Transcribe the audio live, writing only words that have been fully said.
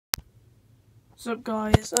What's up,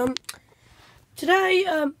 guys? Today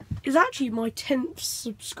is actually my 10th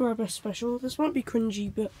subscriber special. This won't be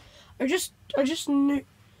cringy, but I just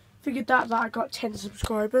figured that I got 10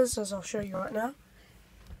 subscribers, as I'll show you right now.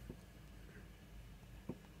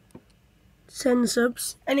 10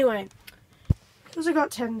 subs. Anyway, because I got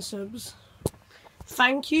 10 subs,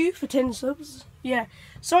 thank you for 10 subs. Yeah,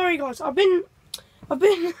 sorry guys, I've been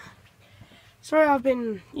sorry I've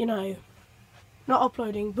been, you know, not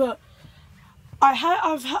uploading, but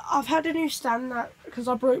I've had a new stand because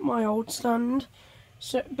I broke my old stand,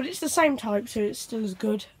 but it's the same type, so it's still as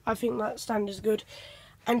good. I think that stand is good,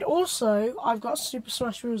 and also I've got Super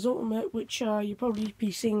Smash Bros Ultimate, which you'll probably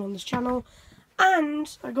be seeing on this channel,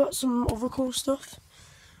 and I got some other cool stuff.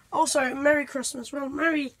 Also, Merry Christmas! Well,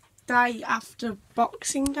 Merry Day after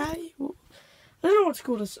Boxing Day. I don't know what to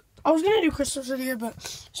call this. I was gonna do a Christmas video, but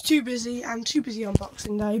it's too busy. I'm too busy on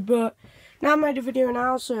Boxing Day, but now I made a video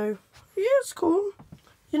now, so yeah, it's cool,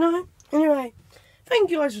 you know. Anyway,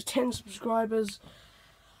 thank you guys for 10 subscribers.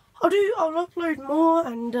 I'll upload more,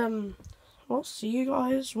 and I'll see you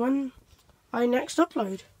guys when I next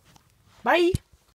upload. Bye.